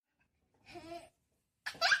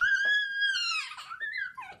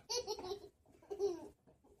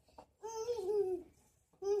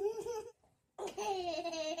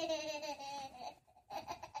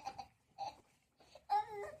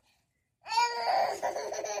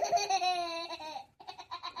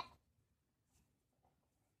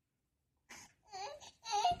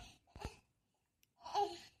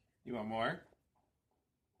want more?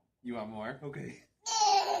 You want more? Okay.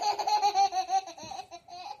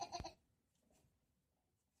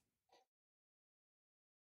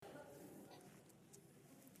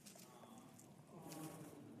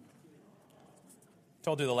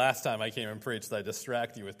 Told you the last time I came and preached that I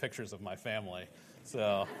distract you with pictures of my family.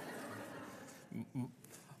 So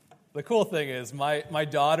the cool thing is my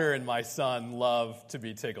daughter and my son love to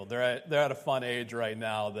be tickled. They're at a fun age right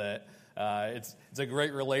now that it's a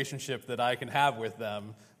great relationship that I can have with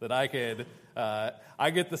them, that I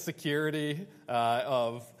get the security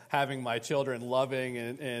of having my children loving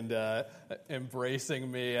and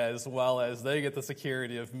embracing me, as well as they get the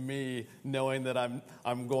security of me knowing that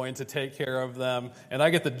I'm going to take care of them, and I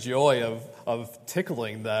get the joy of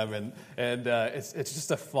tickling them, and it's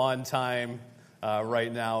just a fun time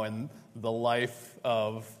right now in the life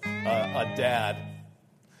of a dad.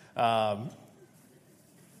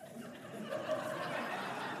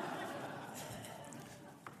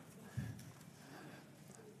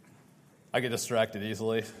 I get distracted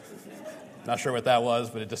easily. Not sure what that was,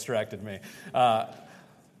 but it distracted me.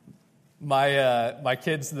 My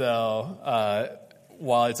kids, though,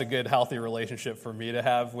 while it's a good, healthy relationship for me to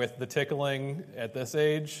have with the tickling at this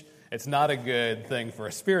age, it's not a good thing for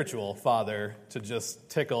a spiritual father to just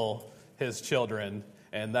tickle his children,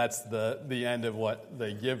 and that's the end of what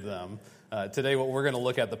they give them. Today, what we're going to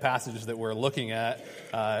look at, the passage that we're looking at,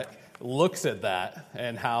 looks at that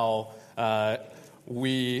and how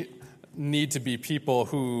we need to be people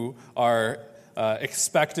who are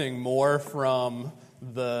expecting more from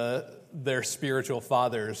their spiritual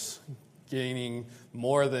fathers, gaining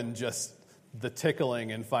more than just the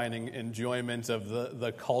tickling and finding enjoyment of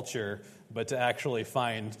the culture, but to actually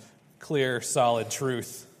find clear, solid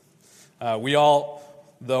truth. We all,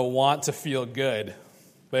 though, want to feel good,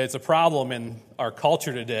 but it's a problem in our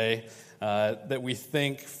culture today that we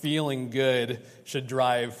think feeling good should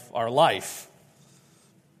drive our life.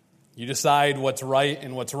 You decide what's right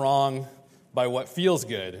and what's wrong by what feels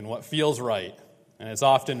good and what feels right. And it's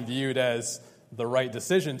often viewed as the right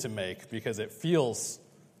decision to make because it feels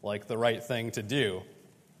like the right thing to do.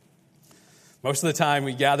 Most of the time,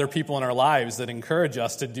 we gather people in our lives that encourage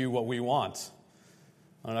us to do what we want.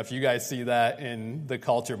 I don't know if you guys see that in the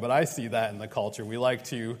culture, but I see that in the culture. We like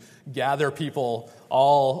to gather people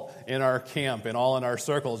all in our camp and all in our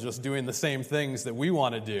circles just doing the same things that we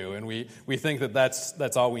want to do. And we think that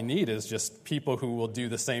that's all we need is just people who will do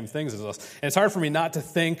the same things as us. And it's hard for me not to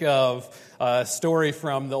think of a story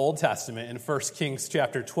from the Old Testament. In 1 Kings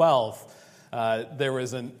chapter 12, there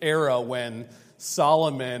was an era when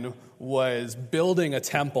Solomon was building a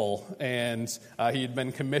temple, and he had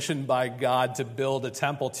been commissioned by God to build a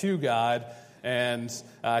temple to God, and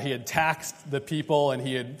he had taxed the people, and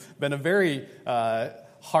he had been a very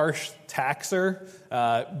harsh taxer,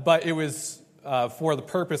 but it was for the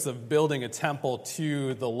purpose of building a temple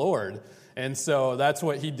to the Lord. And so that's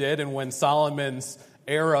what he did, and when Solomon's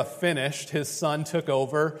era finished, his son took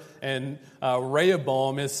over, and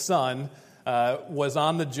Rehoboam, his son, was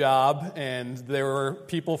on the job, and there were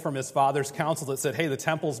people from his father's council that said, hey, the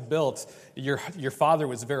temple's built. Your father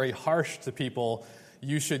was very harsh to people.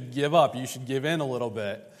 You should give up. You should give in a little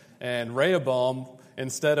bit. And Rehoboam,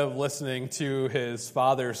 instead of listening to his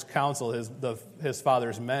father's counsel, his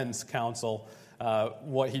father's men's counsel,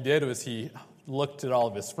 what he did was he looked at all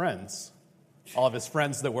of his friends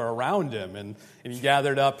that were around him, and he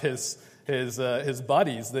gathered up his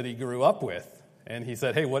buddies that he grew up with. And he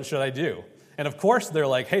said, hey, what should I do? And of course, they're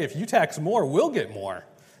like, hey, if you tax more, we'll get more.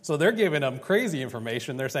 So they're giving him crazy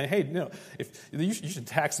information. They're saying, hey, if you should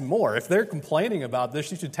tax more. If they're complaining about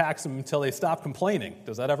this, you should tax them until they stop complaining.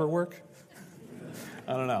 Does that ever work?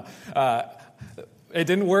 I don't know. It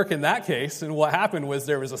didn't work in that case. And what happened was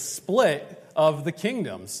there was a split of the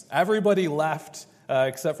kingdoms. Everybody left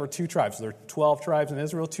except for 2 tribes. There are 12 tribes in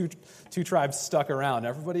Israel. Two tribes stuck around.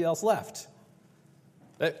 Everybody else left.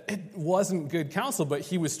 It wasn't good counsel, but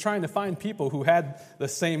he was trying to find people who had the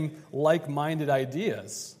same like-minded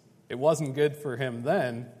ideas. It wasn't good for him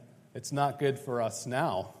then. It's not good for us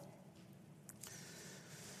now.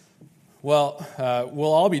 Well,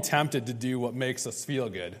 we'll all be tempted to do what makes us feel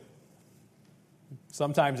good.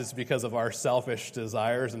 Sometimes it's because of our selfish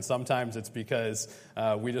desires, and sometimes it's because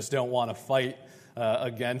we just don't want to fight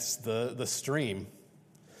against the stream.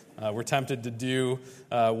 We're tempted to do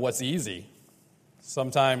what's easy.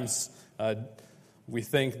 Sometimes we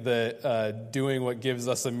think that doing what gives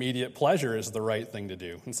us immediate pleasure is the right thing to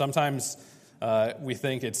do. And sometimes we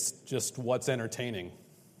think it's just what's entertaining,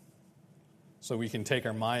 so we can take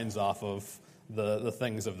our minds off of the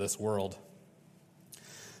things of this world.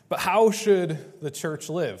 But how should the church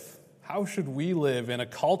live? How should we live in a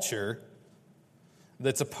culture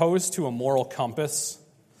that's opposed to a moral compass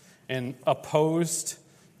and opposed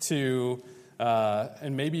to,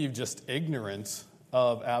 and maybe just ignorant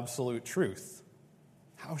of absolute truth?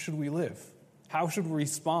 How should we live? How should we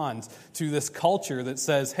respond to this culture that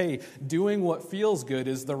says, hey, doing what feels good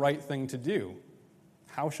is the right thing to do?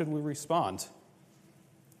 How should we respond?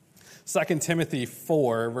 2 Timothy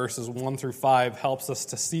 4, verses 1 through 5 helps us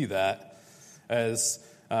to see that as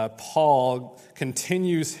Paul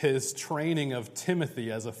continues his training of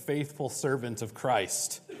Timothy as a faithful servant of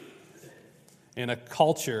Christ in a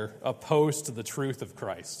culture opposed to the truth of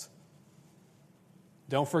Christ.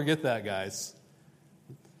 Don't forget that, guys.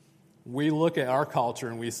 We look at our culture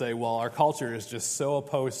and we say, well, our culture is just so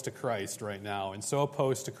opposed to Christ right now and so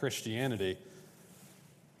opposed to Christianity.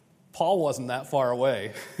 Paul wasn't that far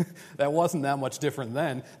away. That wasn't that much different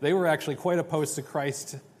then. They were actually quite opposed to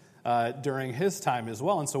Christ during his time as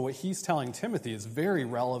well. And so what he's telling Timothy is very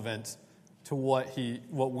relevant to what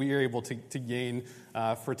we are able to gain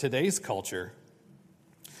for today's culture.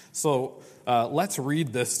 So let's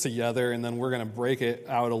read this together, and then we're going to break it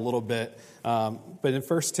out a little bit. But in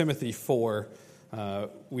 1 Timothy 4,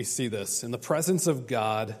 we see this. In the presence of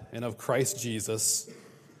God and of Christ Jesus,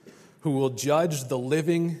 who will judge the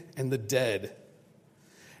living and the dead,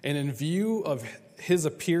 and in view of his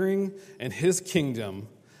appearing and his kingdom,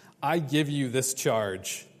 I give you this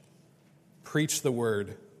charge. Preach the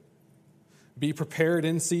word. Be prepared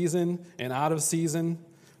in season and out of season.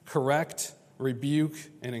 Correct, rebuke,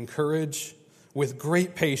 and encourage with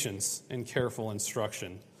great patience and careful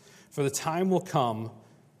instruction. For the time will come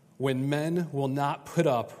when men will not put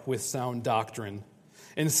up with sound doctrine.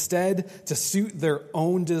 Instead, to suit their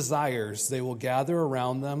own desires, they will gather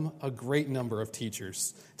around them a great number of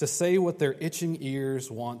teachers to say what their itching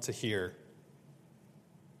ears want to hear.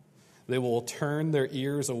 They will turn their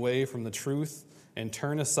ears away from the truth and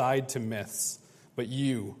turn aside to myths. But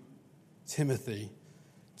you, Timothy,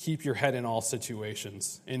 keep your head in all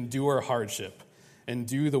situations, endure hardship, and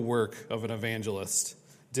do the work of an evangelist.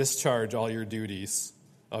 Discharge all your duties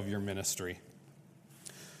of your ministry.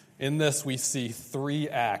 In this, we see 3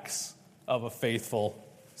 acts of a faithful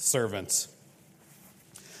servant.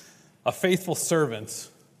 A faithful servant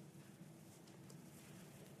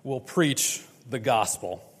will preach the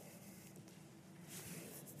gospel.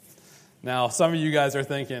 Now, some of you guys are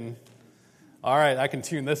thinking, all right, I can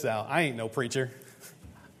tune this out. I ain't no preacher.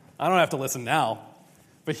 I don't have to listen now.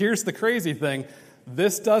 But here's the crazy thing.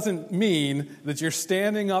 This doesn't mean that you're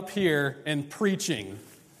standing up here and preaching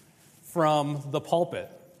from the pulpit.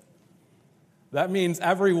 That means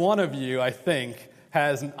every one of you, I think,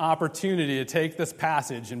 has an opportunity to take this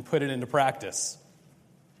passage and put it into practice.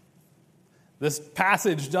 This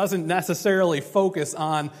passage doesn't necessarily focus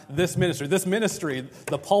on this ministry. This ministry,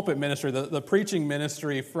 the pulpit ministry, the preaching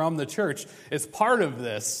ministry from the church, is part of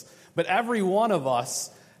this. But every one of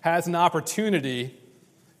us has an opportunity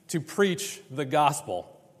to preach the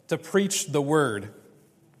gospel, to preach the word.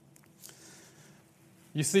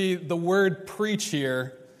 You see, the word preach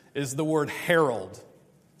here is the word herald,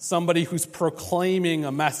 somebody who's proclaiming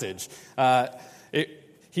a message.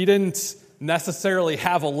 He didn't necessarily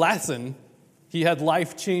have a lesson. He had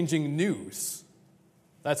life-changing news.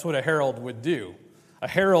 That's what a herald would do. A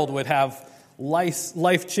herald would have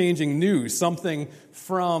life-changing news, something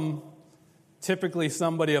from typically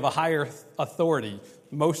somebody of a higher authority.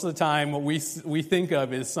 Most of the time, what we think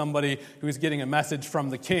of is somebody who's getting a message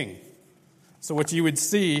from the king. So what you would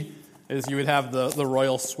see is you would have the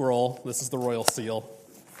royal scroll. This is the royal seal.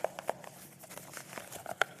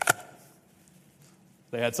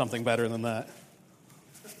 They had something better than that.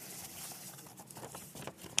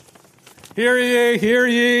 Hear ye, hear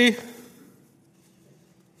ye.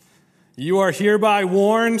 You are hereby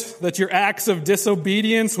warned that your acts of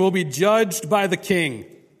disobedience will be judged by the king.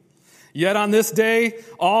 Yet on this day,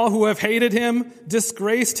 all who have hated him,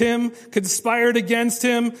 disgraced him, conspired against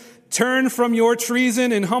him, turn from your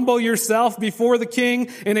treason and humble yourself before the king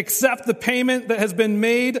and accept the payment that has been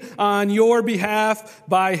made on your behalf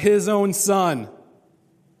by his own son.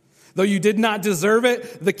 Though you did not deserve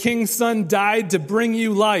it, the king's son died to bring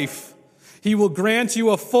you life. He will grant you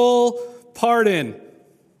a full pardon,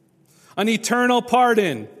 an eternal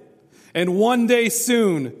pardon, and one day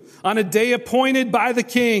soon, on a day appointed by the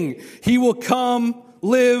king, he will come,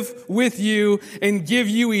 live with you, and give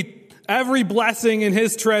you every blessing in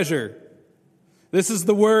his treasure. This is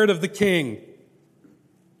the word of the king.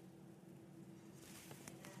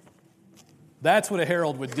 That's what a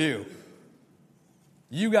herald would do.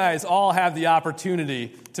 You guys all have the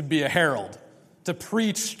opportunity to be a herald, to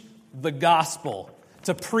preach the gospel,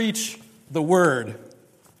 to preach the word.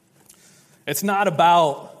 It's not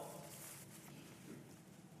about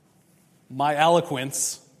my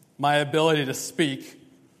eloquence, my ability to speak.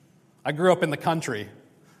 I grew up in the country.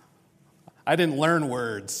 I didn't learn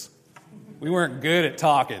words. We weren't good at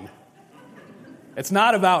talking. It's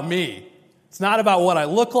not about me. It's not about what I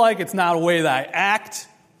look like. It's not a way that I act.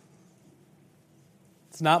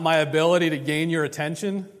 It's not my ability to gain your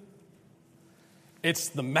attention. It's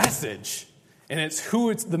the message, and it's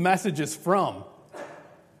who the message is from.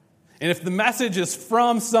 And if the message is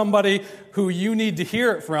from somebody who you need to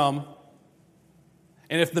hear it from,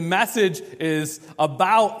 and if the message is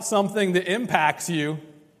about something that impacts you,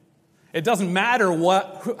 it doesn't matter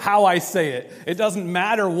how I say it. It doesn't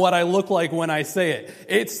matter what I look like when I say it.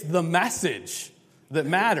 It's the message that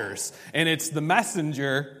matters. And it's the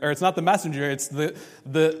messenger, or it's not the messenger, it's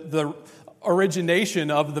the origination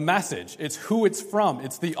of the message. It's who it's from.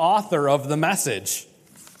 It's the author of the message.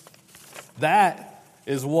 That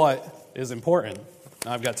is what is important.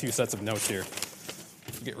 Now I've got 2 sets of notes here.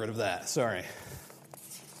 Get rid of that. Sorry.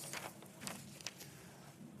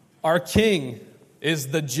 Our King is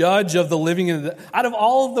the judge of the living and the dead. Out of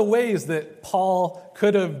all of the ways that Paul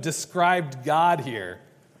could have described God here,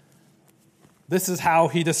 this is how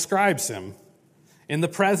he describes him. In the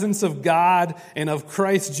presence of God and of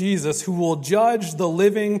Christ Jesus, who will judge the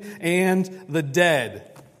living and the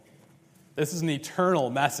dead. This is an eternal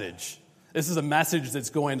message. This is a message that's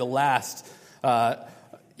going to last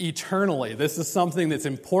eternally. This is something that's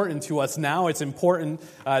important to us now. It's important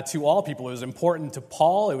to all people. It was important to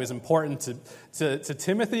Paul. It was important to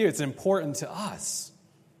Timothy. It's important to us.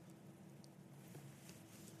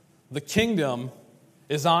 The kingdom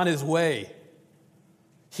is on his way.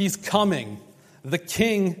 He's coming. The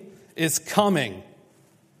King is coming.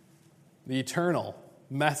 The eternal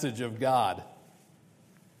message of God.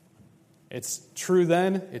 It's true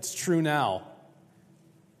then. It's true now.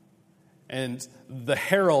 And the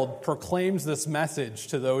herald proclaims this message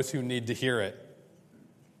to those who need to hear it.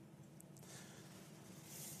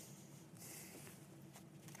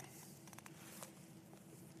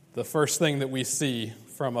 The first thing that we see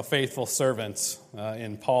from a faithful servant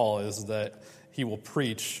in Paul is that he will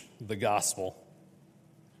preach the gospel.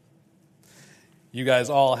 You guys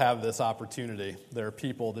all have this opportunity. There are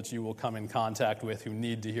people that you will come in contact with who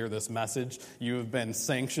need to hear this message. You have been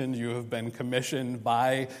sanctioned, you have been commissioned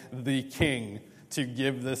by the King to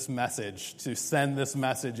give this message, to send this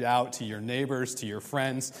message out to your neighbors, to your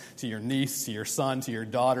friends, to your niece, to your son, to your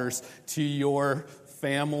daughters, to your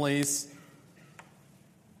families,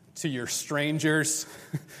 to your strangers,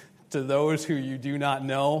 to those who you do not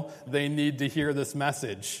know. They need to hear this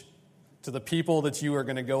message. To the people that you are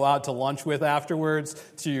going to go out to lunch with afterwards,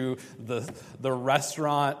 to the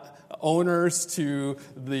restaurant owners, to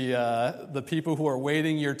the people who are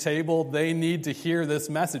waiting your table, they need to hear this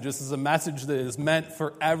message. This is a message that is meant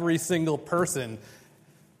for every single person.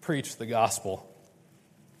 Preach the gospel.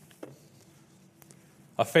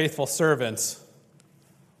 A faithful servant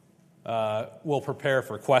will prepare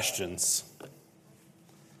for questions.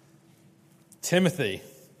 Timothy,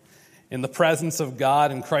 in the presence of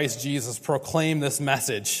God and Christ Jesus, proclaim this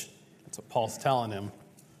message. That's what Paul's telling him.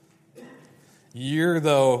 You're,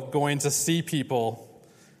 though, going to see people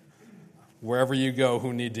wherever you go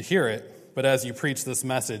who need to hear it, but as you preach this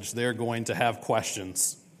message, they're going to have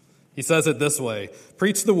questions. He says it this way: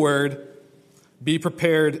 preach the word, be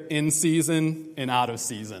prepared in season and out of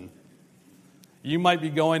season. You might be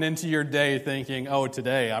going into your day thinking, oh,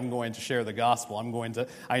 today I'm going to share the gospel.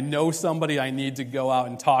 I know somebody I need to go out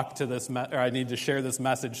and talk to this, or I need to share this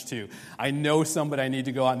message to. I know somebody I need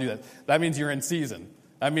to go out and do that. That means you're in season.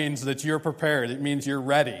 That means that you're prepared. It means you're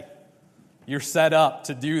ready. You're set up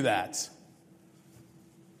to do that.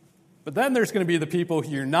 But then there's going to be the people who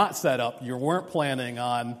you're not set up, you weren't planning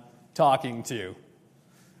on talking to.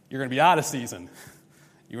 You're going to be out of season.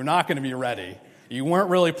 You're not going to be ready. You weren't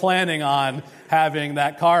really planning on having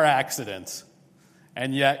that car accident,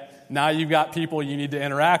 and yet now you've got people you need to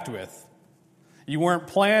interact with. You weren't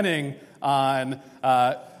planning on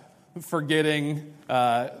forgetting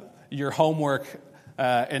your homework,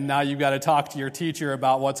 and now you've got to talk to your teacher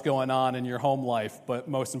about what's going on in your home life, but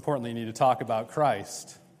most importantly, you need to talk about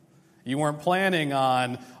Christ. You weren't planning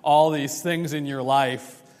on all these things in your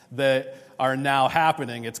life that are now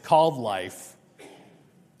happening. It's called life.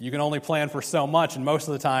 You can only plan for so much, and most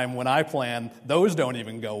of the time when I plan, those don't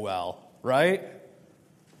even go well, right?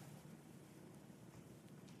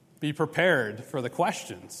 Be prepared for the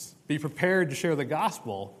questions. Be prepared to share the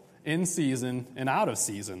gospel in season and out of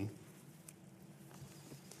season.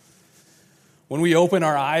 When we open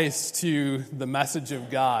our eyes to the message of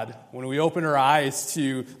God, when we open our eyes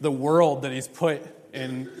to the world that He's put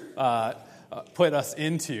in put us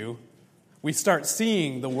into, we start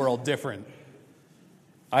seeing the world different.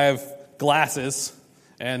 I have glasses,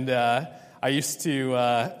 and I used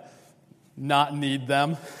to not need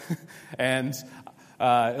them, and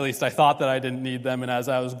at least I thought that I didn't need them, and as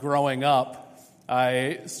I was growing up,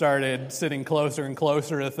 I started sitting closer and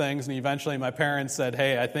closer to things, and eventually my parents said,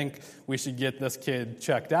 hey, I think we should get this kid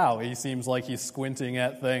checked out. He seems like he's squinting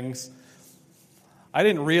at things. I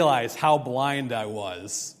didn't realize how blind I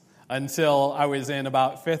was until I was in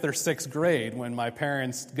about 5th or 6th grade when my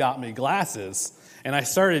parents got me glasses, and I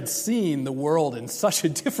started seeing the world in such a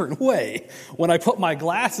different way. When I put my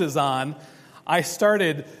glasses on, I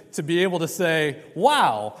started to be able to say,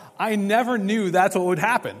 wow, I never knew that's what would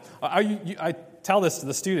happen. I tell this to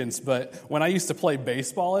the students, but when I used to play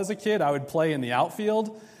baseball as a kid, I would play in the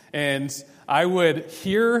outfield, and I would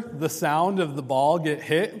hear the sound of the ball get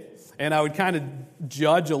hit, and I would kind of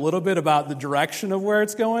judge a little bit about the direction of where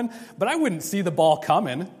it's going, but I wouldn't see the ball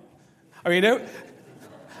coming. I mean,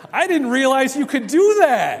 I didn't realize you could do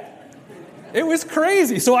that. It was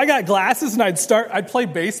crazy. So I got glasses, and I'd play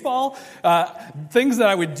baseball, things that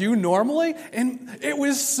I would do normally, and it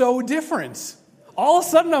was so different. All of a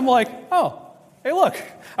sudden, I'm like, oh, hey, look,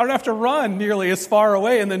 I don't have to run nearly as far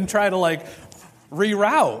away and then try to,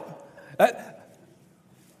 reroute.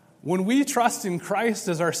 When we trust in Christ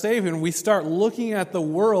as our Savior and we start looking at the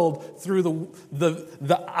world through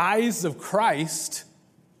the eyes of Christ,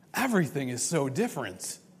 everything is so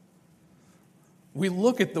different. We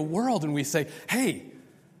look at the world and we say, hey,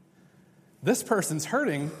 this person's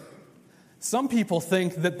hurting. Some people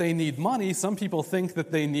think that they need money. Some people think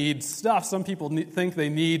that they need stuff. Some people think they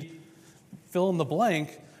need fill in the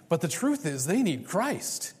blank, but the truth is they need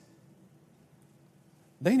Christ.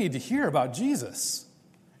 They need to hear about Jesus.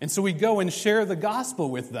 And so we go and share the gospel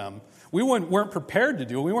with them. We weren't prepared to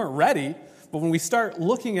do it. We weren't ready. But when we start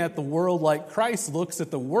looking at the world like Christ looks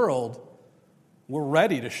at the world, we're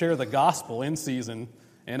ready to share the gospel in season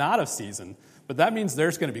and out of season. But that means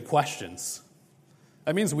there's going to be questions.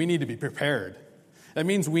 That means we need to be prepared. That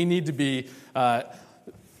means we need to be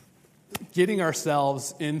getting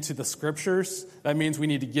ourselves into the scriptures. That means we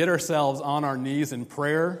need to get ourselves on our knees in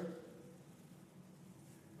prayer.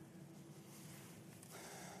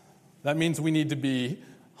 That means we need to be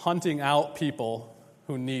hunting out people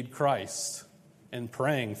who need Christ and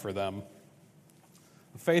praying for them.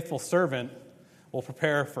 A faithful servant will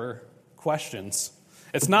prepare for questions.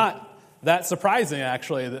 It's not that surprising,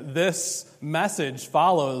 actually, that this message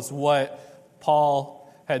follows what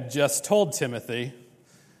Paul had just told Timothy.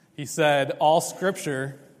 He said, all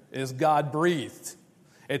Scripture is God-breathed.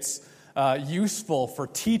 It's useful for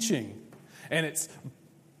teaching, and it's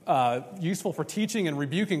useful for teaching and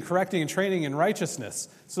rebuking, correcting, and training in righteousness,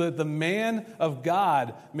 so that the man of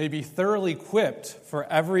God may be thoroughly equipped for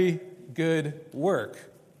every good work.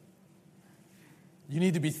 You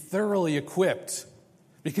need to be thoroughly equipped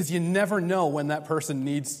because you never know when that person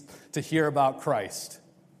needs to hear about Christ.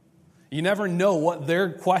 You never know what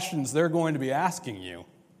their questions they're going to be asking you.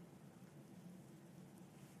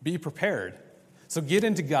 Be prepared. So get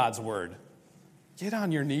into God's Word. Get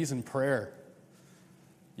on your knees in prayer.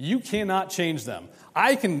 You cannot change them.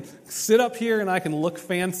 I can sit up here and I can look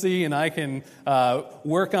fancy and I can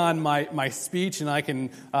work on my speech and I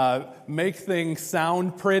can make things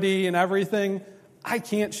sound pretty and everything. I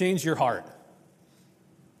can't change your heart.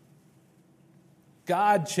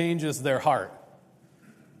 God changes their heart.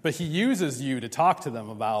 But He uses you to talk to them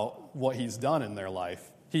about what He's done in their life.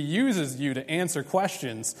 He uses you to answer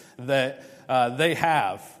questions that they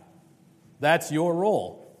have. That's your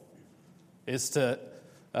role, is to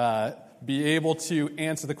be able to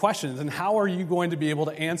answer the questions. And how are you going to be able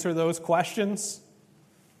to answer those questions?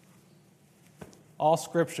 All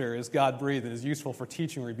Scripture is God-breathed and is useful for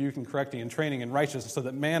teaching, rebuking, correcting, and training in righteousness, so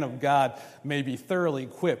that man of God may be thoroughly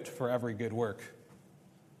equipped for every good work.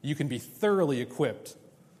 You can be thoroughly equipped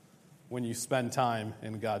when you spend time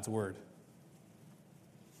in God's Word.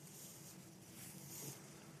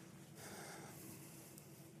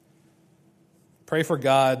 Pray for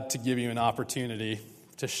God to give you an opportunity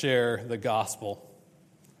to share the gospel.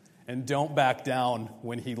 And don't back down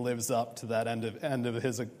when He lives up to that end of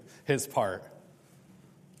his part.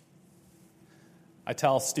 I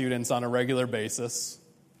tell students on a regular basis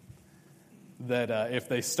that if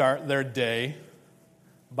they start their day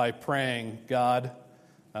by praying, God,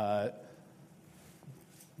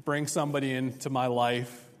 bring somebody into my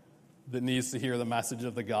life that needs to hear the message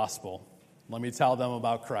of the gospel. Let me tell them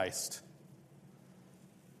about Christ.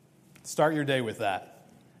 Start your day with that.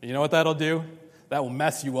 And you know what that'll do? That will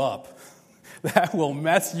mess you up. that will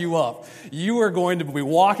mess you up. You are going to be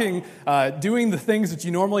walking, doing the things that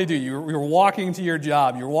you normally do. You're walking to your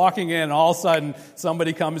job. You're walking in, and all of a sudden,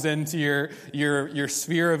 somebody comes into your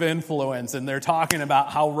sphere of influence, and they're talking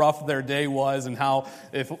about how rough their day was and how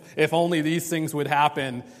if only these things would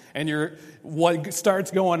happen. And what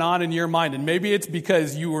starts going on in your mind, and maybe it's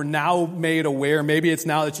because you were now made aware. Maybe it's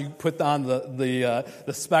now that you put on the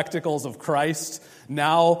spectacles of Christ.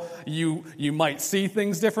 Now you might see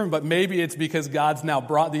things different, but maybe it's because God's now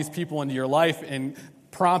brought these people into your life and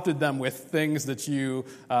prompted them with things that you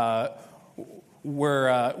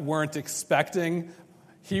weren't expecting.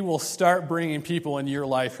 He will start bringing people into your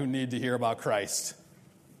life who need to hear about Christ.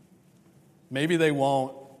 Maybe they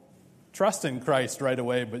won't trust in Christ right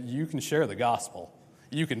away, but you can share the gospel.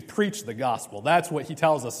 You can preach the gospel. That's what he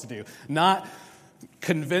tells us to do. Not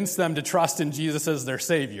convince them to trust in Jesus as their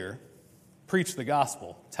Savior. Preach the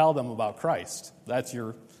gospel. Tell them about Christ. That's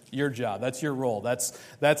your job. That's your role. That's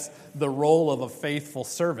the role of a faithful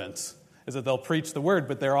servant, is that they'll preach the word,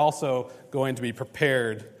 but they're also going to be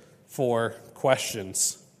prepared for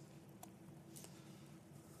questions.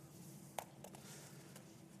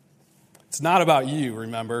 It's not about you,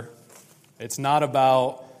 remember. It's not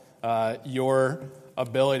about your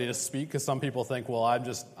ability to speak, because some people think, well,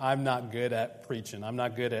 I'm not good at preaching. I'm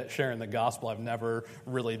not good at sharing the gospel. I've never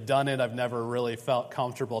really done it. I've never really felt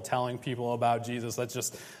comfortable telling people about Jesus.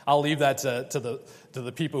 I'll leave that to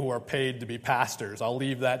the people who are paid to be pastors. I'll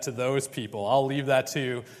leave that to those people. I'll leave that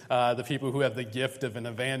to the people who have the gift of an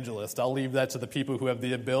evangelist. I'll leave that to the people who have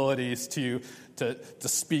the abilities to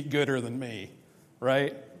speak gooder than me,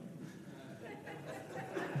 right?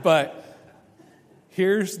 But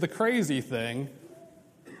here's the crazy thing.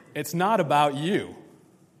 It's not about you.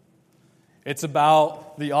 It's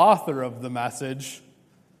about the author of the message,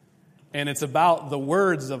 and it's about the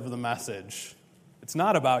words of the message. It's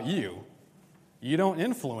not about you. You don't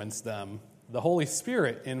influence them. The Holy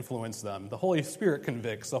Spirit influences them. The Holy Spirit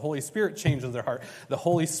convicts. The Holy Spirit changes their heart. The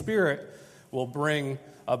Holy Spirit will bring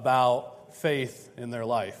about faith in their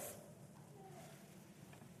life.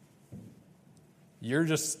 You're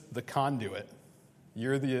just the conduit.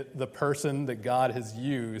 You're the person that God has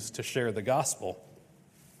used to share the gospel.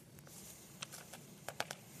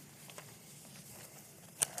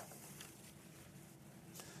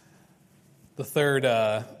 The third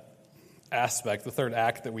aspect, the third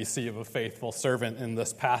act that we see of a faithful servant in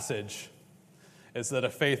this passage is that a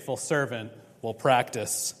faithful servant will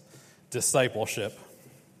practice discipleship.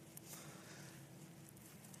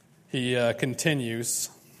 He continues.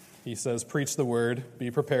 He says, preach the word,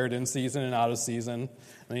 be prepared in season and out of season.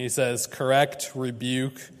 And he says, correct,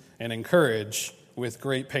 rebuke, and encourage with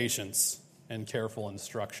great patience and careful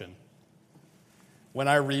instruction. When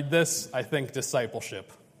I read this, I think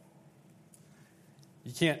discipleship.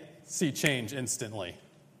 You can't see change instantly.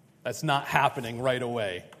 That's not happening right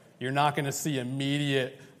away. You're not going to see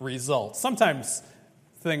immediate results. Sometimes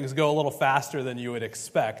things go a little faster than you would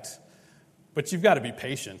expect, but you've got to be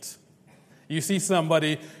patient. You see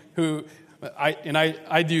somebody who,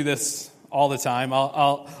 I do this all the time.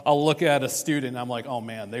 I'll look at a student and I'm like, oh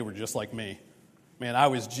man, they were just like me. Man, I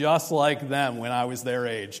was just like them when I was their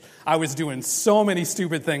age. I was doing so many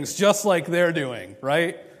stupid things just like they're doing,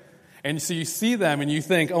 right? And so you see them and you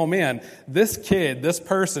think, oh man, this kid, this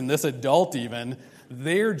person, this adult even,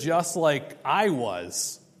 they're just like I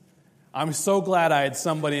was. I'm so glad I had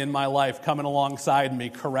somebody in my life coming alongside me,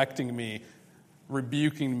 correcting me,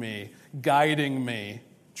 rebuking me, guiding me,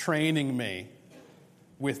 training me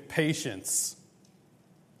with patience,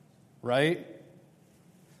 right?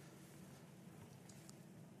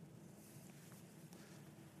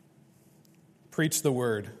 Preach the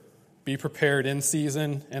word. Be prepared in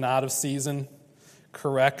season and out of season.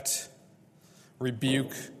 Correct,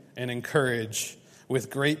 rebuke, and encourage with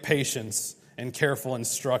great patience and careful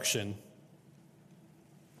instruction.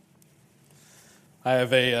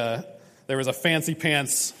 There was a fancy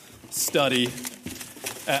pants study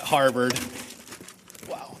at Harvard.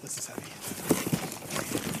 Wow, this is heavy.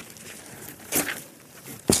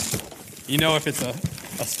 You know, if it's a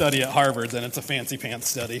study at Harvard, then it's a fancy pants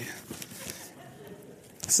study.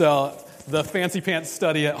 So the fancy pants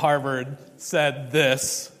study at Harvard said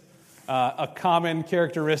this: a common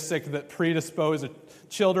characteristic that predisposes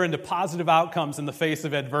children to positive outcomes in the face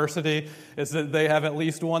of adversity is that they have at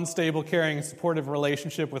least one stable, caring, and supportive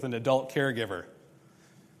relationship with an adult caregiver.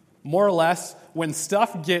 More or less, when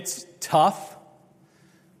stuff gets tough,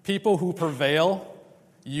 people who prevail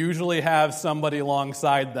usually have somebody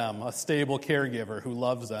alongside them, a stable caregiver who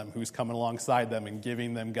loves them, who's coming alongside them and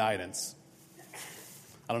giving them guidance.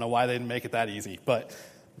 I don't know why they didn't make it that easy, but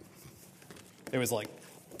it was like,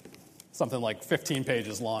 something like 15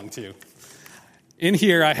 pages long, too. In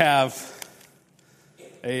here, I have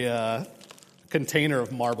a container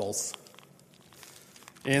of marbles.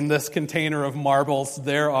 In this container of marbles,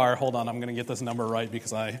 there are, hold on, I'm going to get this number right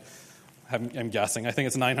because I'm guessing. I think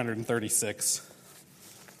it's 936.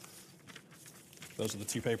 Those are the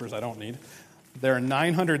two papers I don't need. There are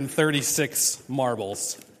 936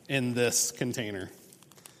 marbles in this container.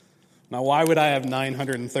 Now, why would I have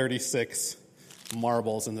 936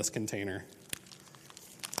 marbles in this container?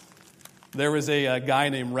 There was a guy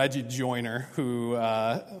named Reggie Joyner who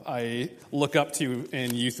I look up to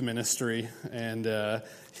in youth ministry, and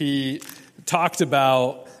he talked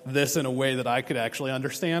about this in a way that I could actually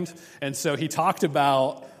understand. And so he talked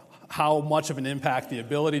about how much of an impact the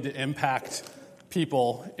ability to impact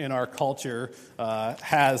people in our culture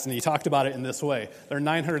has, and he talked about it in this way. There are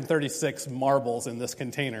 936 marbles in this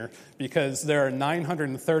container because there are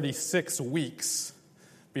 936 weeks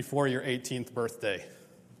before your 18th birthday.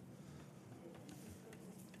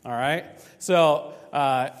 All right? So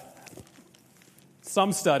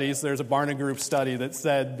some studies, there's a Barna Group study that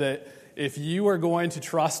said that if you are going to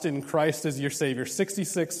trust in Christ as your Savior,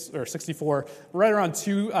 66 or 64, right around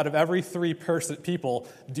 2 out of every 3 people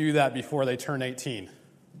do that before they turn 18.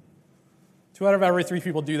 2 out of every 3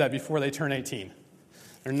 people do that before they turn 18.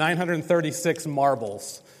 There are 936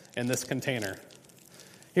 marbles in this container.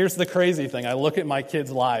 Here's the crazy thing. I look at my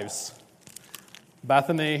kids' lives.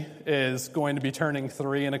 Bethany is going to be turning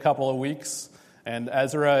 3 in a couple of weeks, and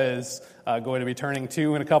Ezra is going to be turning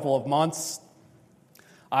 2 in a couple of months.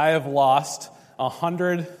 I have lost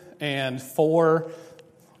 104,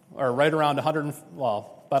 or right around 100,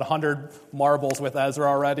 about 100 marbles with Ezra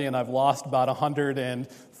already, and I've lost about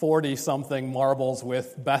 140-something marbles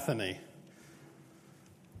with Bethany.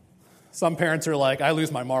 Some parents are like, I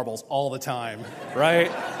lose my marbles all the time, right?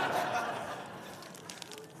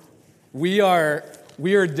 We are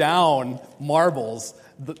down marbles.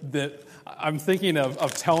 I'm thinking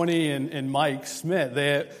of Tony and Mike Schmidt.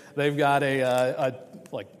 They've got a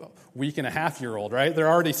week and a half year old, right? They're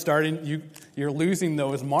already starting. You're losing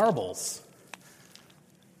those marbles.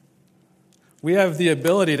 We have the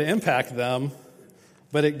ability to impact them,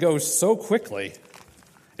 but it goes so quickly.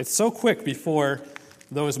 It's so quick before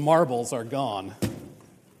those marbles are gone.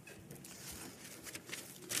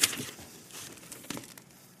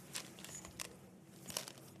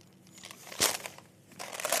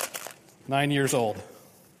 Nine years old.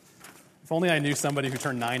 If only I knew somebody who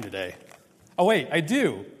turned 9 today. Oh, wait, I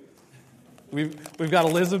do. We've got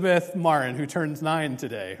Elizabeth Martin who turns 9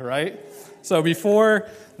 today, right? So before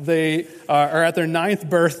they are at their 9th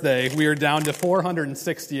birthday, we are down to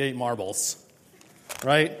 468 marbles,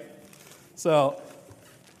 right? So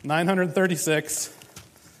 936,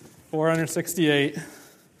 468,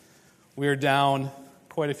 we are down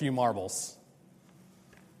quite a few marbles.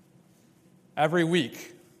 Every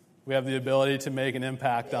week, we have the ability to make an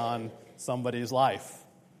impact on somebody's life.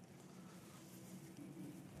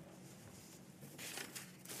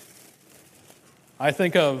 I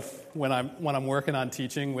think of when I'm working on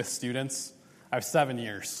teaching with students, I have 7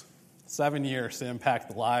 years. 7 years to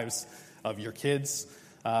impact the lives of your kids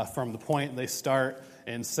from the point they start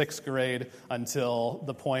in 6th grade until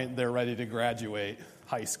the point they're ready to graduate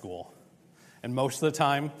high school. And most of the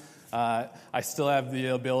time, I still have the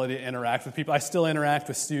ability to interact with people. I still interact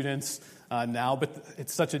with students now, but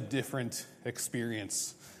it's such a different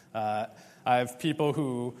experience. I have people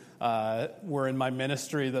who were in my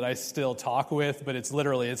ministry that I still talk with, but it's,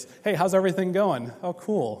 hey, how's everything going? Oh,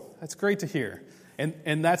 cool. That's great to hear.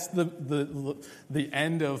 And that's the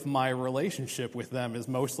end of my relationship with them is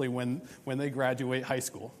mostly when they graduate high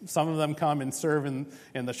school. Some of them come and serve in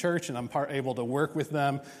the church, and I'm able to work with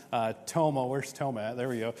them. Toma, where's Toma at? There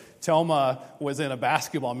we go. Toma was in a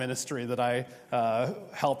basketball ministry that I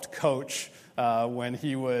helped coach when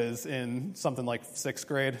he was in something like 6th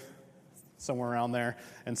grade, somewhere around there.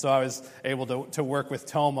 And so I was able to work with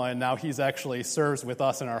Toma, and now he's actually serves with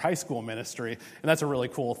us in our high school ministry. And that's a really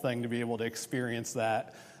cool thing to be able to experience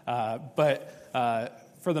that. But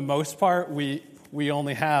for the most part, we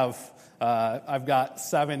only have, I've got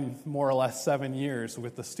more or less 7 years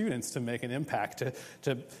with the students to make an impact,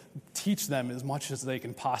 to teach them as much as they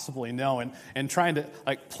can possibly know, and trying to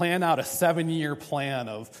plan out a 7-year plan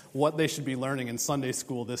of what they should be learning in Sunday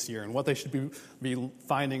school this year and what they should be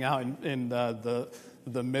finding out in the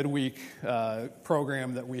the midweek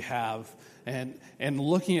program that we have, and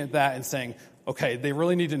looking at that and saying, okay, they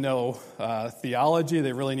really need to know theology,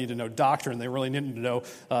 they really need to know doctrine, they really need to know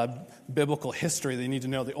biblical history, they need to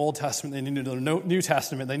know the Old Testament, they need to know New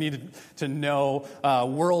Testament, they need to know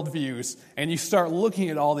worldviews. And you start looking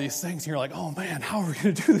at all these things, and you're like, oh man, how are we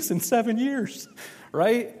going to do this in 7 years,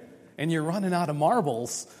 right? And you're running out of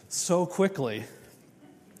marbles so quickly.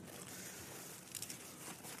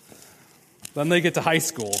 Then they get to high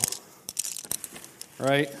school,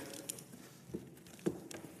 right?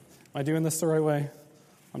 Am I doing this the right way?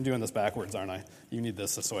 I'm doing this backwards, aren't I? You need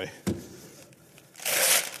this way.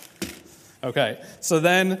 Okay, so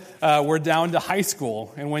then we're down to high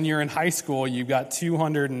school. And when you're in high school, you've got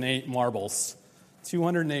 208 marbles,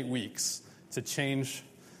 208 weeks to change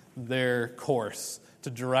their course, to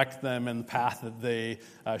direct them in the path that they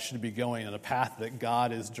should be going, in a path that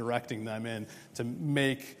God is directing them in, to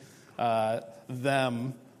make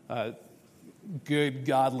them good,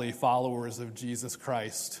 godly followers of Jesus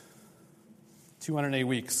Christ. 208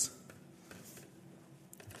 weeks.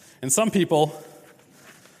 And some people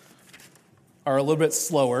are a little bit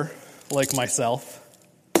slower, like myself.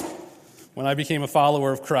 When I became a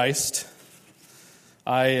follower of Christ,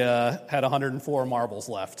 I had 104 marbles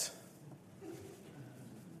left.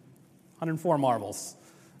 104 marbles.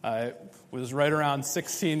 I was right around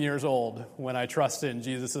 16 years old when I trusted in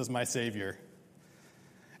Jesus as my Savior.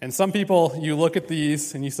 And some people, you look at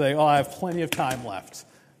these and you say, oh, I have plenty of time left.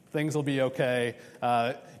 Things will be okay.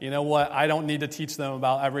 You know what? I don't need to teach them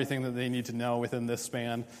about everything that they need to know within this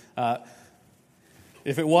span.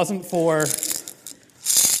 If it wasn't for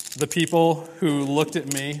the people who looked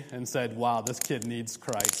at me and said, wow, this kid needs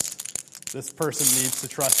Christ. This person needs to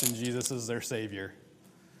trust in Jesus as their Savior.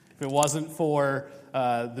 If it wasn't for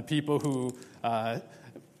the people who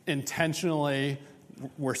intentionally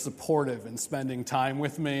were supportive in spending time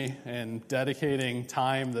with me and dedicating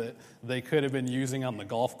time that they could have been using on the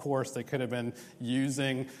golf course, they could have been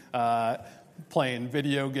using playing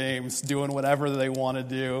video games, doing whatever they want to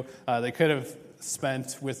do. They could have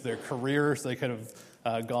spent with their careers. They could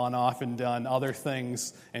have gone off and done other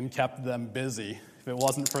things and kept them busy. If it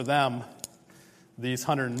wasn't for them, these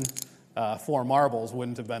 104 marbles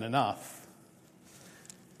wouldn't have been enough.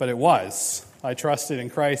 But it was. I trusted in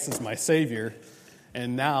Christ as my Savior,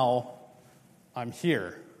 and now I'm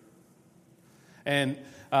here. And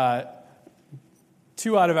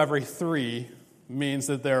 2 out of every 3 means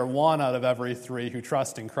that there are 1 out of every 3 who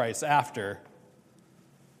trust in Christ after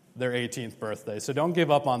their 18th birthday. So don't give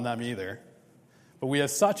up on them either. But we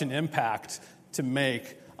have such an impact to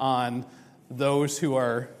make on those who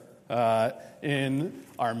are in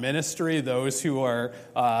our ministry, those who are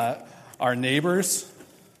our neighbors,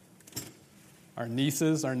 our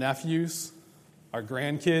nieces, our nephews, our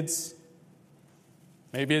grandkids.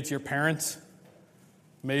 Maybe it's your parents.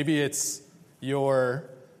 Maybe it's your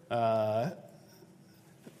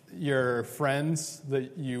friends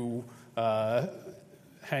that you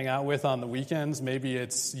hang out with on the weekends. Maybe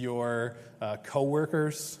it's your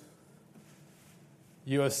coworkers.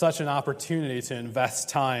 You have such an opportunity to invest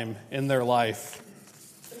time in their life.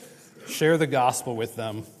 Share the gospel with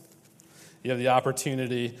them. You have the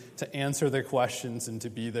opportunity to answer their questions and to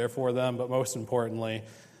be there for them, but most importantly,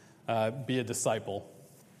 be a disciple.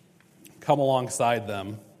 Come alongside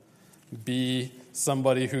them. Be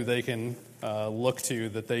somebody who they can look to,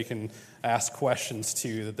 that they can ask questions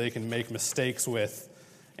to, that they can make mistakes with,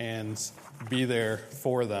 and be there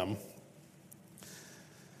for them.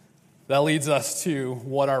 That leads us to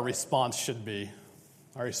what our response should be.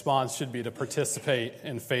 Our response should be to participate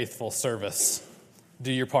in faithful service.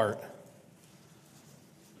 Do your part.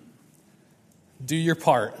 Do your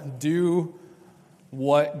part. Do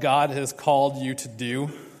what God has called you to do.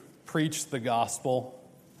 Preach the gospel.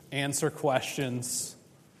 Answer questions.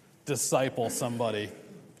 Disciple somebody.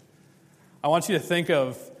 I want you to think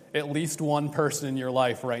of at least one person in your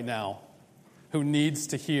life right now who needs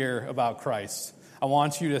to hear about Christ. I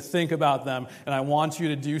want you to think about them, and I want you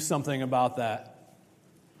to do something about that.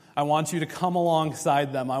 I want you to come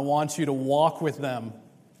alongside them. I want you to walk with them.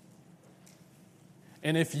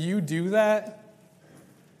 And if you do that,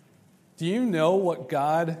 do you know what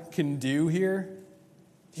God can do here?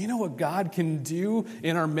 Do you know what God can do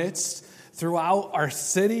in our midst throughout our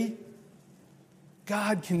city?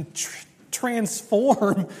 God can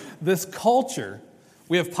transform this culture.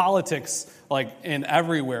 We have politics like in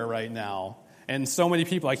everywhere right now. And so many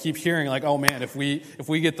people, I keep hearing like, oh man, if we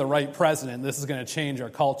get the right president, this is going to change our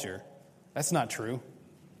culture. That's not true.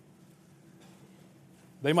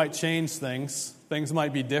 They might change things. Things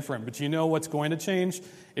might be different. But you know what's going to change?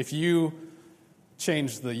 If you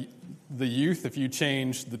change the youth, if you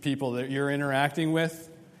change the people that you're interacting with,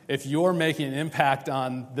 if you're making an impact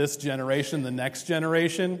on this generation, the next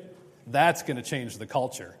generation, that's going to change the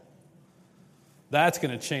culture. That's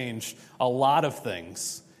going to change a lot of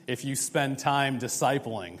things. If you spend time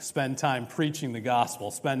discipling, spend time preaching the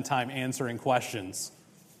gospel, spend time answering questions.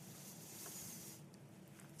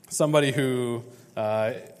 Somebody who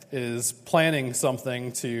is planning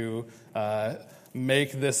something to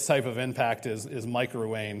make this type of impact is Mike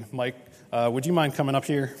Ruane. Mike, would you mind coming up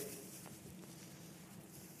here?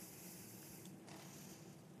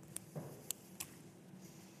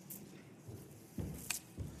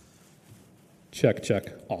 Check.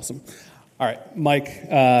 Awesome. All right, Mike,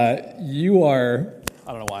 you are,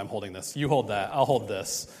 I don't know why I'm holding this. You hold that. I'll hold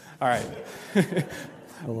this. All right.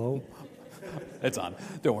 Hello. It's on.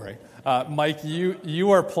 Don't worry. Mike, you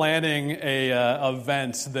are planning a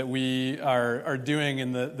event that we are doing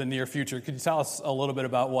in the near future. Could you tell us a little bit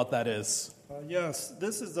about what that is? Yes,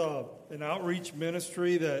 this is an outreach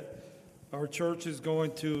ministry that our church is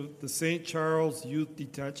going to the St. Charles Youth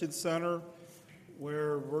Detention Center,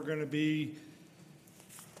 where we're going to be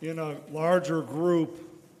in a larger group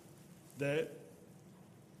that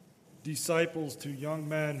disciples to young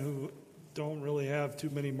men who don't really have too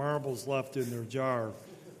many marbles left in their jar,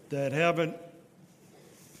 that haven't,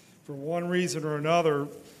 for one reason or another,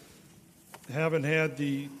 haven't had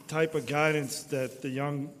the type of guidance that the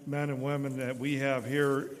young men and women that we have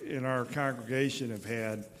here in our congregation have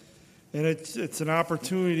had. And it's an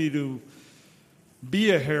opportunity to be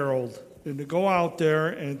a herald and to go out there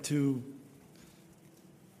and to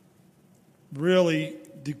really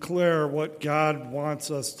declare what God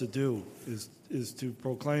wants us to do, is to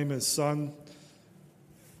proclaim His Son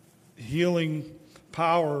healing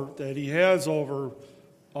power that He has over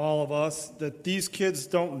all of us, that these kids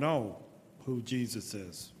don't know who Jesus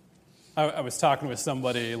is. I was talking with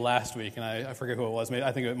somebody last week, and I forget who it was.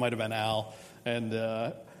 I think it might have been Al, and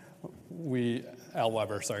Al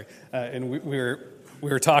Weber, sorry. And we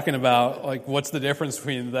were talking about, like, what's the difference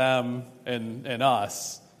between them and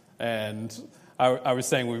us. And I was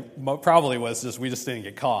saying probably was just we just didn't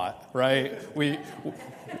get caught, right?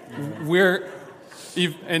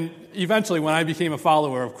 And eventually when I became a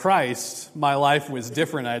follower of Christ, my life was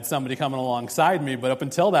different. I had somebody coming alongside me, but up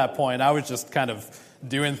until that point, I was just kind of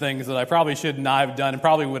doing things that I probably should not have done and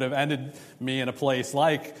probably would have ended me in a place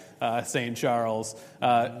like St. Charles.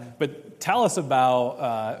 But tell us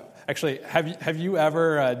about, actually, have you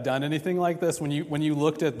ever done anything like this? When you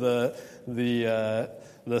looked at the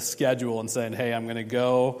schedule and saying, hey, I'm going to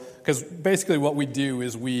go, because basically what we do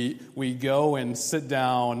is we go and sit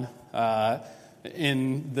down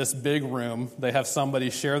in this big room. They have somebody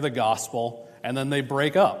share the gospel, and then they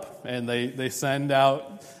break up, and they send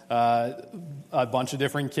out a bunch of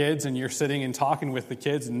different kids, and you're sitting and talking with the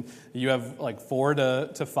kids, and you have like 4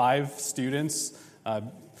 to 5 students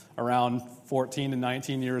around 14 to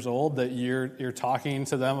 19 years old that you're talking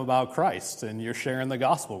to them about Christ, and you're sharing the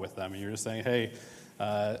gospel with them, and you're just saying, hey,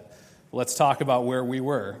 let's talk about where we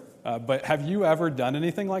were. But have you ever done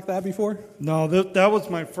anything like that before? No, that was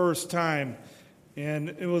my first time. And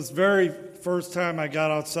it was very first time I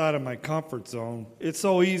got outside of my comfort zone. It's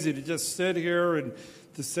so easy to just sit here and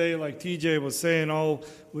to say, like TJ was saying, oh,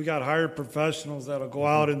 we got hired professionals that'll go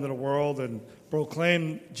out into the world and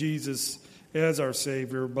proclaim Jesus as our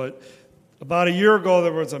Savior. But about a year ago,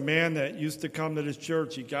 there was a man that used to come to this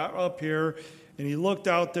church. He got up here, and he looked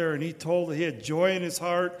out there, and he told he had joy in his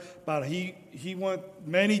heart about he went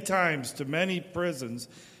many times to many prisons.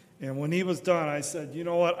 And when he was done, I said, you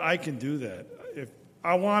know what, I can do that. If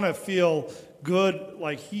I want to feel good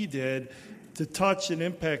like he did, to touch and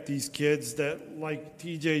impact these kids that, like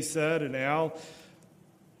TJ said and Al,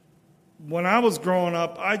 when I was growing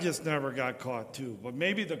up, I just never got caught too. But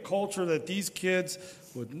maybe the culture that these kids,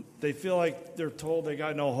 they feel like they're told they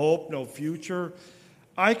got no hope, no future.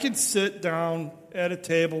 I could sit down at a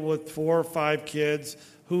table with 4 or 5 kids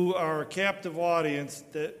who are a captive audience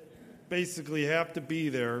that basically have to be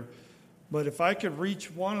there. But if I could reach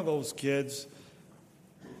one of those kids,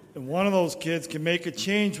 and one of those kids can make a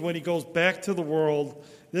change when he goes back to the world,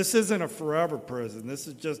 this isn't a forever prison. This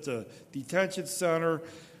is just a detention center,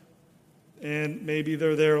 and maybe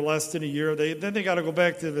they're there less than a year. Then they got to go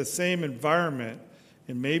back to the same environment,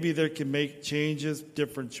 and maybe they can make changes,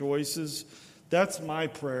 different choices. That's my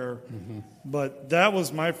prayer. Mm-hmm. But that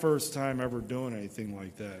was my first time ever doing anything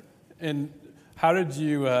like that. And how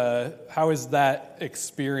has that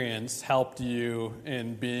experience helped you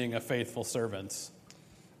in being a faithful servant?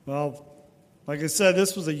 Well, like I said,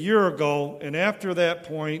 this was a year ago, and after that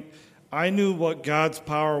point, I knew what God's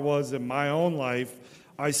power was in my own life.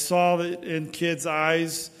 I saw it in kids'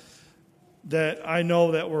 eyes that I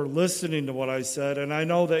know that were listening to what I said, and I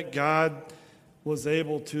know that God was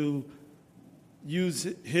able to use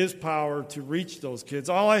his power to reach those kids.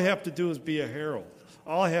 All I have to do is be a herald.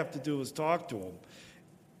 All I have to do is talk to them.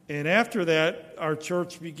 And after that, our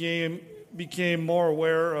church became more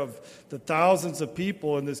aware of the thousands of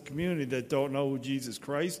people in this community that don't know who Jesus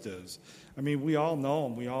Christ is. I mean, we all know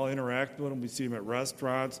him. We all interact with him. We see him at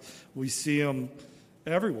restaurants. We see him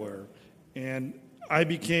everywhere. And I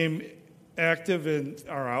became active in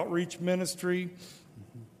our outreach ministry,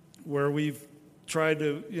 where we've tried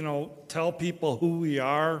to, tell people who we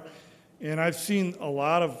are. And I've seen a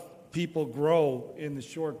lot of people grow in the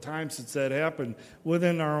short time since that happened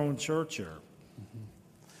within our own church here.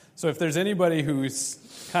 So if there's anybody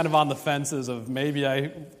who's kind of on the fences of maybe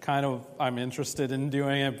I'm interested in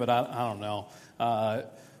doing it, but I don't know,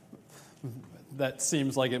 that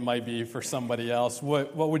seems like it might be for somebody else,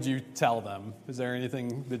 what would you tell them? Is there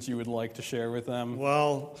anything that you would like to share with them?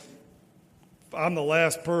 Well, I'm the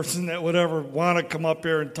last person that would ever want to come up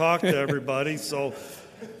here and talk to everybody, so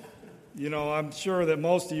I'm sure that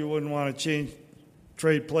most of you wouldn't want to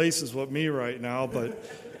trade places with me right now, but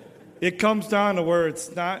it comes down to where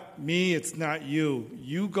it's not me, it's not you.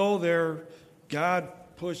 You go there, God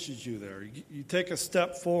pushes you there. You take a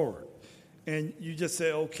step forward, and you just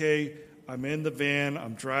say, okay, I'm in the van,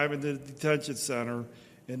 I'm driving to the detention center,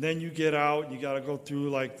 and then you get out, and you got to go through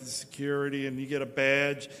like the security, and you get a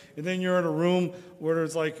badge, and then you're in a room where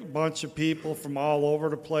there's like a bunch of people from all over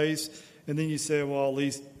the place, and then you say, well, at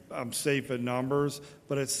least I'm safe in numbers.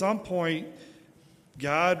 But at some point,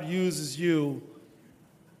 God uses you,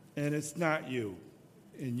 and it's not you.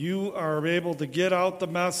 And you are able to get out the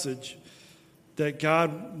message that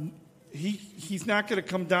God, He's not going to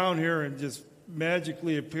come down here and just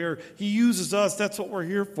magically appear. He uses us. That's what we're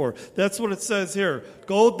here for. That's what it says here.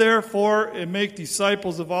 Go therefore and make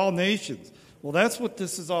disciples of all nations. Well, that's what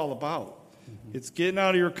this is all about. It's getting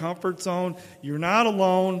out of your comfort zone. You're not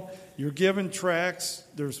alone. You're given tracts.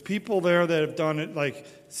 There's people there that have done it like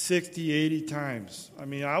 60, 80 times. I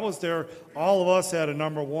mean, I was there. All of us had a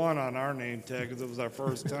number 1 on our name tag because it was our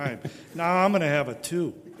first time. Now I'm going to have a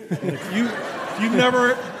 2. And if you've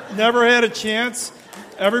never had a chance,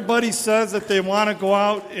 everybody says that they want to go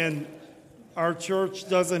out and our church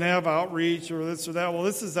doesn't have outreach or this or that. Well,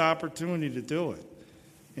 this is the opportunity to do it.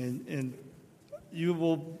 And you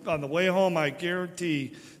will, on the way home, I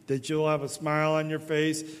guarantee that you'll have a smile on your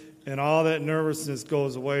face and all that nervousness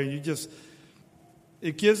goes away.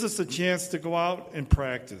 It gives us a chance to go out and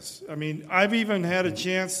practice. I mean, I've even had a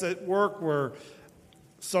chance at work where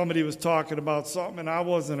somebody was talking about something and I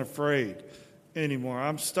wasn't afraid anymore.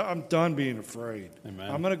 I'm done being afraid.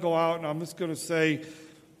 Amen. I'm going to go out and I'm just going to say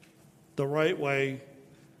the right way,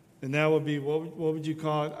 and that would be, what would you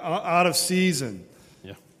call it? Out of season.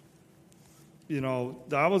 Yeah.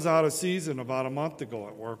 I was out of season about a month ago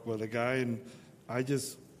at work with a guy, and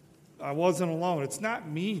I wasn't alone. It's not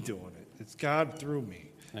me doing it. It's God through me.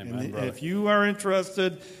 Amen, and brother. if you are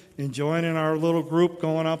interested in joining our little group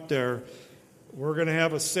going up there, we're going to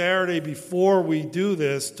have a Saturday before we do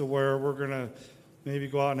this to where we're going to maybe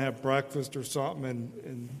go out and have breakfast or something.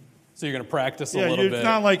 And So you're going to practice a little bit. It's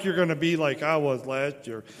not like you're going to be like I was last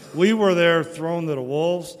year. We were there thrown to the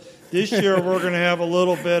wolves. This year we're going to have a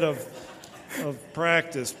little bit of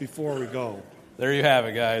practice before we go. There you have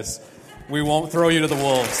it, guys. We won't throw you to the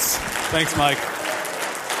wolves. Thanks, Mike.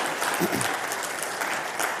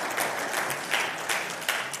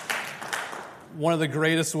 One of the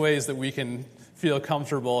greatest ways that we can feel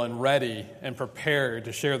comfortable and ready and prepared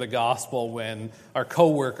to share the gospel when our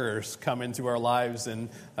coworkers come into our lives and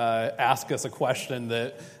ask us a question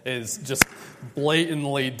that is just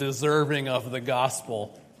blatantly deserving of the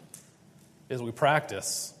gospel is we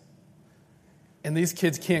practice. And these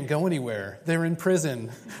kids can't go anywhere. They're in prison,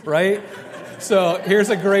 right? So here's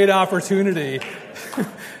a great opportunity.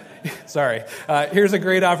 Here's a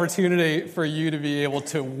great opportunity for you to be able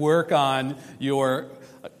to work on your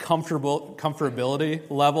comfortability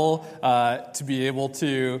level, to be able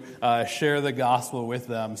to share the gospel with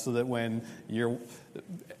them so that when you're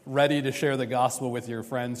ready to share the gospel with your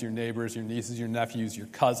friends, your neighbors, your nieces, your nephews, your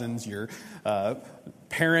cousins, your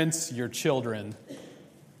parents, your children,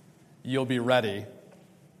 you'll be ready.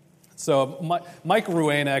 So Mike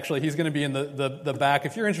Ruane, actually, he's going to be in the back.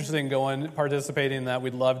 If you're interested in participating in that,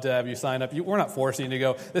 we'd love to have you sign up. We're not forcing you to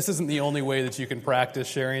go. This isn't the only way that you can practice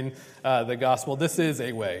sharing the gospel. This is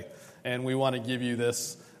a way, and we want to give you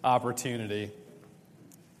this opportunity.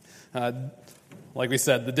 Like we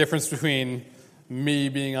said, the difference between me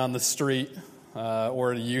being on the street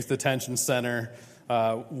or a youth detention center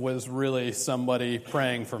was really somebody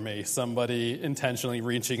praying for me, somebody intentionally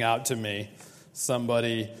reaching out to me,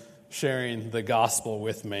 somebody sharing the gospel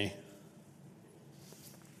with me.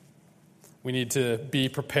 We need to be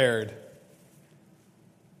prepared.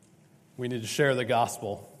 We need to share the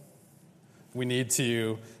gospel. We need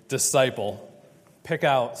to disciple. Pick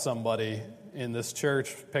out somebody in this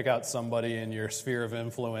church, pick out somebody in your sphere of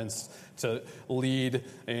influence to lead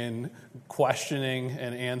in questioning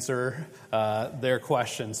and answer their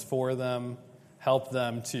questions for them. Help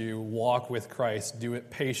them to walk with Christ. Do it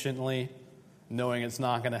patiently, knowing it's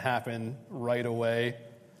not going to happen right away.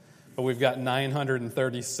 But we've got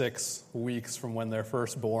 936 weeks from when they're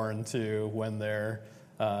first born to when they're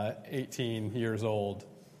 18 years old.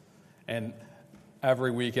 And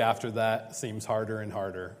every week after that seems harder and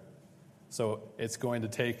harder. So it's going to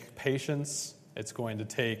take patience. It's going to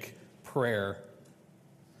take prayer.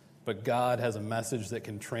 But God has a message that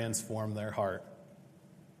can transform their heart.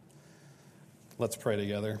 Let's pray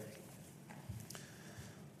together.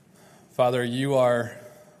 Father, you are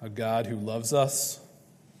a God who loves us.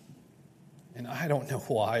 And I don't know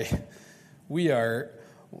why. We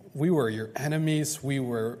were your enemies. We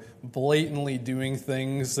were blatantly doing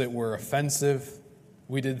things that were offensive.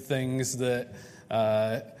 We did things that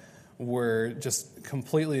were just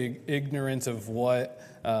completely ignorant of what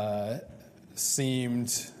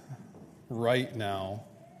seemed right now.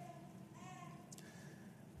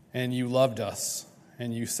 And you loved us,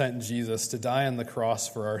 and you sent Jesus to die on the cross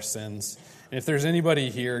for our sins. And if there's anybody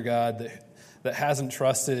here, God, that hasn't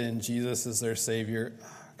trusted in Jesus as their Savior,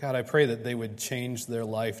 God, I pray that they would change their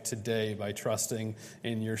life today by trusting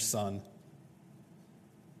in your Son.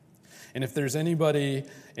 And if there's anybody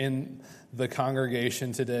in the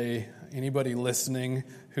congregation today, anybody listening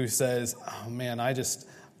who says, oh man,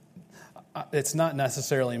 it's not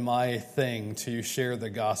necessarily my thing to share the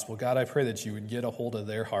gospel, God, I pray that you would get a hold of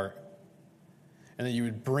their heart and that you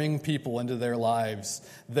would bring people into their lives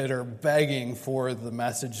that are begging for the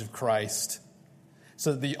message of Christ.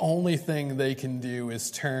 So the only thing they can do is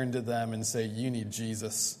turn to them and say, you need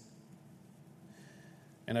Jesus.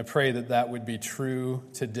 And I pray that that would be true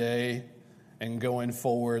today, and going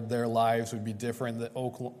forward, their lives would be different, that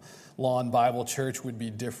Oak Lawn Bible Church would be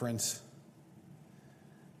different,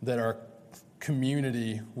 that our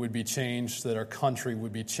community would be changed, that our country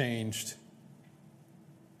would be changed,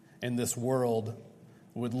 and this world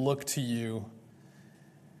would look to you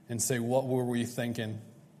and say, what were we thinking?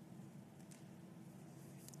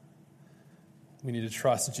 We need to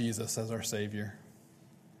trust Jesus as our Savior.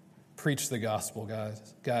 Preach the gospel,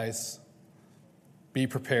 guys. Be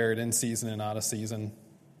prepared in season and out of season.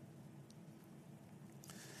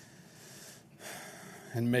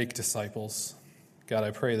 And make disciples. God, I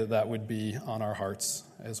pray that that would be on our hearts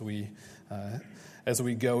as we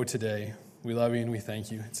go today. We love you and we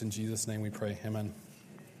thank you. It's in Jesus' name we pray. Amen.